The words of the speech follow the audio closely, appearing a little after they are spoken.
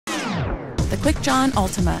Qwik Jon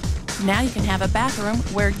Ultima. Now you can have a bathroom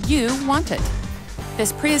where you want it.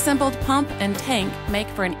 This pre-assembled pump and tank make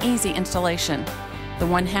for an easy installation. The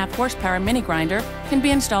 1/2 horsepower mini grinder can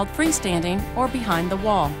be installed freestanding or behind the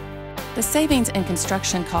wall. The savings in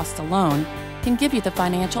construction costs alone can give you the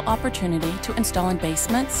financial opportunity to install in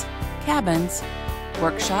basements, cabins,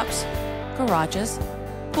 workshops, garages,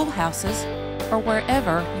 pool houses, or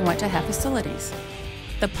wherever you want to have facilities.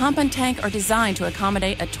 The pump and tank are designed to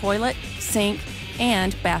accommodate a toilet, sink,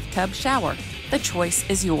 and bathtub shower. The choice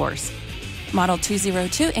is yours. Model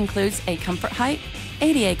 202 includes a comfort height,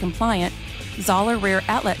 ADA compliant, Zoller rear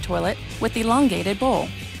outlet toilet with elongated bowl.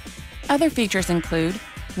 Other features include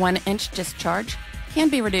 1-inch discharge, can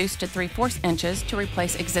be reduced to 3/4 inches to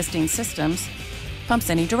replace existing systems,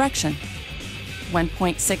 pumps any direction,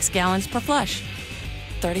 1.6 gallons per flush,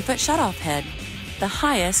 30-foot shutoff head, the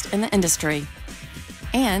highest in the industry,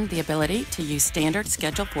 and the ability to use standard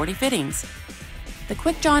Schedule 40 fittings. The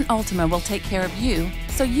Qwik Jon Ultima will take care of you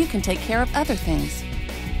so you can take care of other things.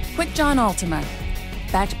 Qwik Jon Ultima,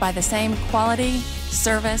 backed by the same quality,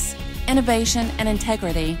 service, innovation, and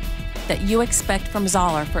integrity that you expect from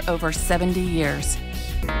Zoller for over 70 years.